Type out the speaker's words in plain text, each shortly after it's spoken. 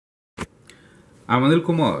I'm Anil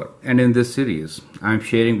Kumar, and in this series, I'm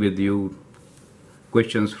sharing with you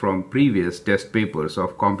questions from previous test papers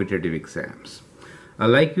of competitive exams. I'd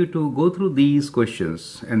like you to go through these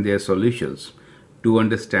questions and their solutions to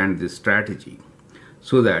understand this strategy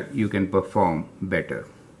so that you can perform better.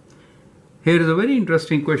 Here is a very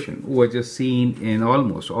interesting question which is seen in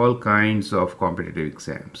almost all kinds of competitive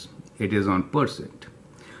exams. It is on percent.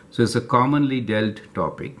 So it's a commonly dealt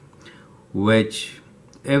topic which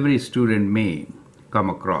every student may come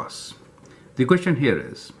across. The question here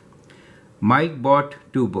is, Mike bought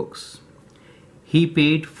 2 books. He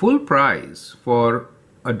paid full price for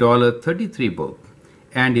a $33 book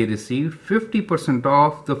and he received 50%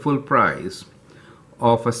 off the full price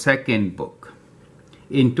of a second book.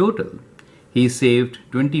 In total, he saved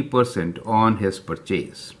 20% on his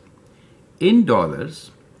purchase. In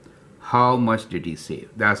dollars, how much did he save?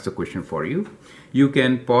 That's the question for you. You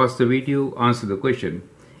can pause the video, answer the question,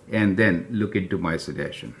 and then look into my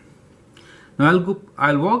suggestion. Now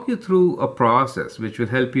I'll walk you through a process which will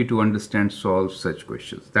help you to understand solve such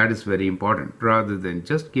questions. That is very important rather than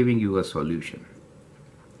just giving you a solution.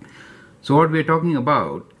 So what we're talking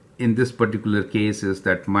about in this particular case is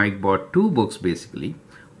that Mike bought 2 books basically,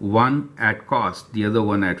 one at cost, the other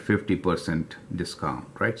one at 50% discount,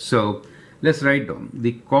 right? So let's write down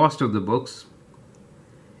the cost of the books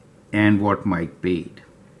and what Mike paid.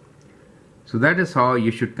 So that is how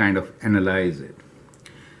you should kind of analyze it.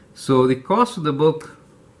 So the cost of the book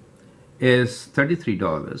is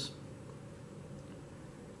 $33.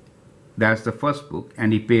 That's the first book,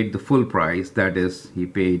 and he paid the full price, that is, he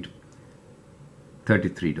paid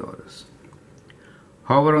 $33.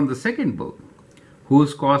 However, on the second book,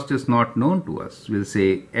 whose cost is not known to us, we'll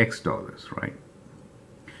say X dollars, right?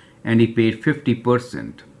 And he paid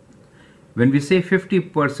 50%. When we say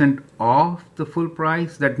 50% off the full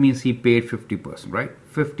price, that means he paid 50%, right?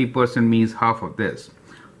 50% means half of this.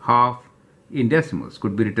 Half in decimals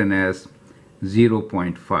could be written as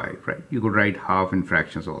 0.5, right? You could write half in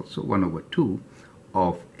fractions also, 1/2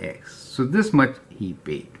 of X. So this much he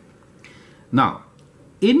paid. Now,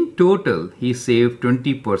 in total, he saved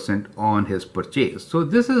 20% on his purchase. So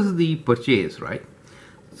this is the purchase, right?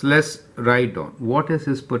 So let's write down what is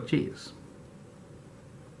his purchase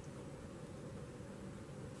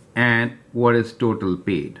and what is total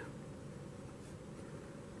paid.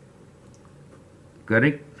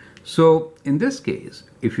 Correct? So in this case,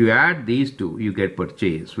 if you add these two, you get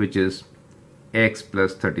purchase, which is X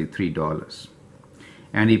plus $33.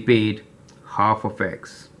 And he paid half of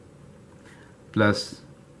X plus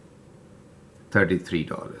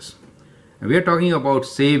 $33. And we are talking about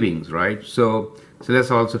savings, right? So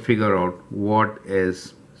let's also figure out what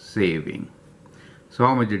is saving. So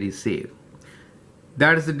how much did he save?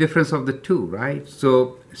 That is the difference of the two, right?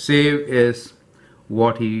 So save is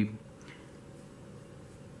what he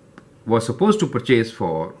was supposed to purchase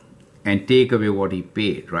for and take away what he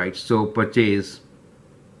paid, right? So purchase,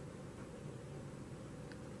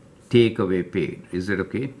 take away paid. Is that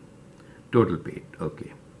okay? Total paid,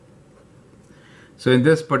 okay. So in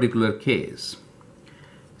this particular case,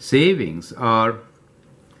 savings are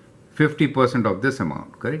 50% of this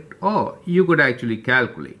amount, correct? Or you could actually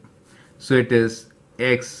calculate. So it is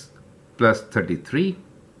X plus 33,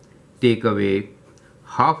 take away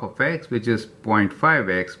half of X, which is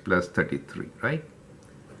 0.5X plus 33, right?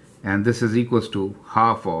 And this is equals to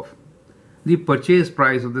half of the purchase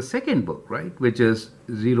price of the second book, right? Which is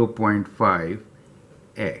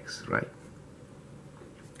 0.5X, right?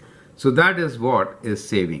 So that is what is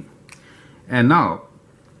saving. And now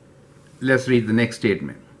let's read the next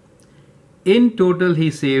statement. In total, he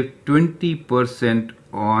saved 20%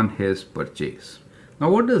 on his purchase. Now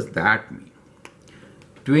what does that mean?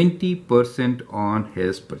 20% on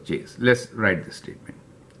his purchase. Let's write this statement.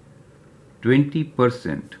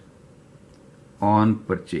 20% on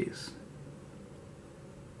purchase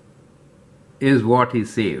is what he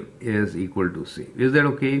saved is equal to save. Is that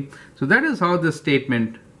okay? So that is how this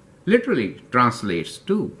statement literally translates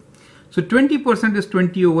to. So 20% is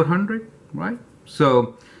 20 over 100, right?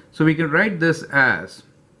 So we can write this as,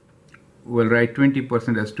 we'll write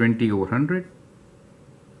 20% as 20 over 100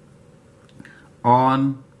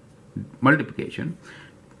 on multiplication.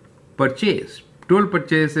 Purchase, total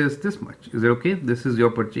purchase is this much. Is it okay? This is your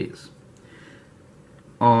purchase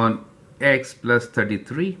on X plus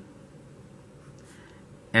 33,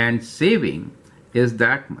 and saving is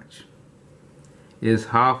that much, is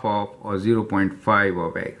half of or 0.5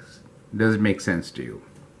 of X. Does it make sense to you?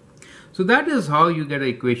 So that is how you get an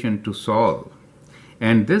equation to solve.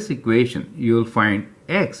 And this equation, you'll find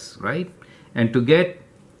X, right? And to get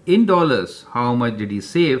in dollars, how much did he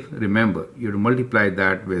save? Remember, you multiply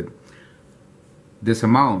that with this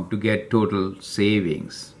amount to get total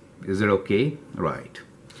savings. Is it okay? Right.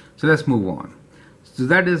 So let's move on. So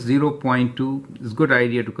that is 0.2. It's a good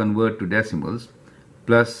idea to convert to decimals.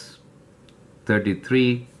 Plus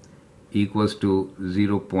 33 equals to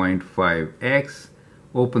 0.5x.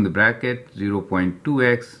 Open the bracket,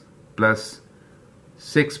 0.2x plus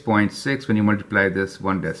 6.6. When you multiply this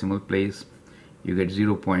one decimal place, you get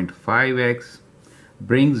 0.5x.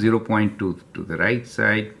 Bring 0.2 to the right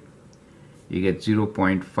side. You get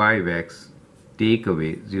 0.5x. Take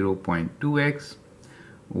away 0.2x,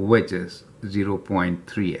 which is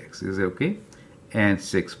 0.3x. Is it okay? And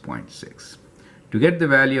 6.6. To get the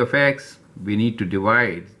value of x, we need to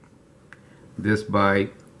divide this by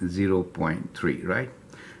 0.3, right?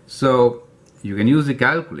 So you can use the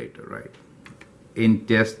calculator, right? In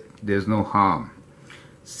test, there's no harm.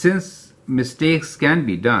 Since mistakes can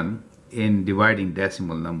be done in dividing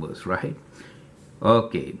decimal numbers, right?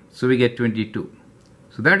 Okay, so we get 22.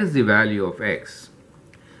 So that is the value of x.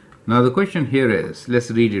 Now the question here is,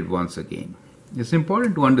 let's read it once again. It's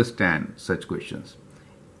important to understand such questions.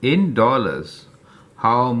 In dollars,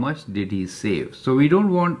 how much did he save? So we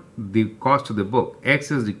don't want the cost of the book.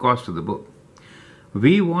 X is the cost of the book.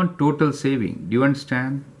 We want total saving. Do you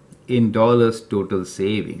understand? In dollars, total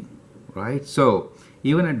saving, right? So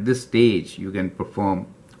even at this stage, you can perform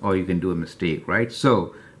or you can do a mistake, right?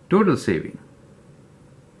 So total saving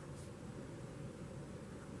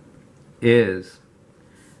is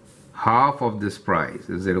half of this price.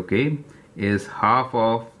 Is it okay? Is half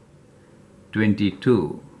of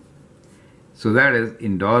 22. So that is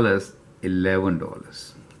in dollars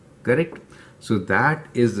 $11. Correct? So that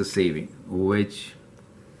is the saving which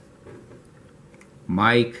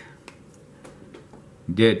Mike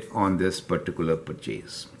did on this particular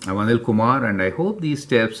purchase. I'm Anil Kumar, and I hope these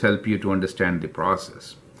steps help you to understand the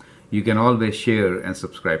process. You can always share and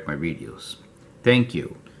subscribe my videos. Thank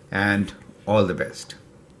you and all the best.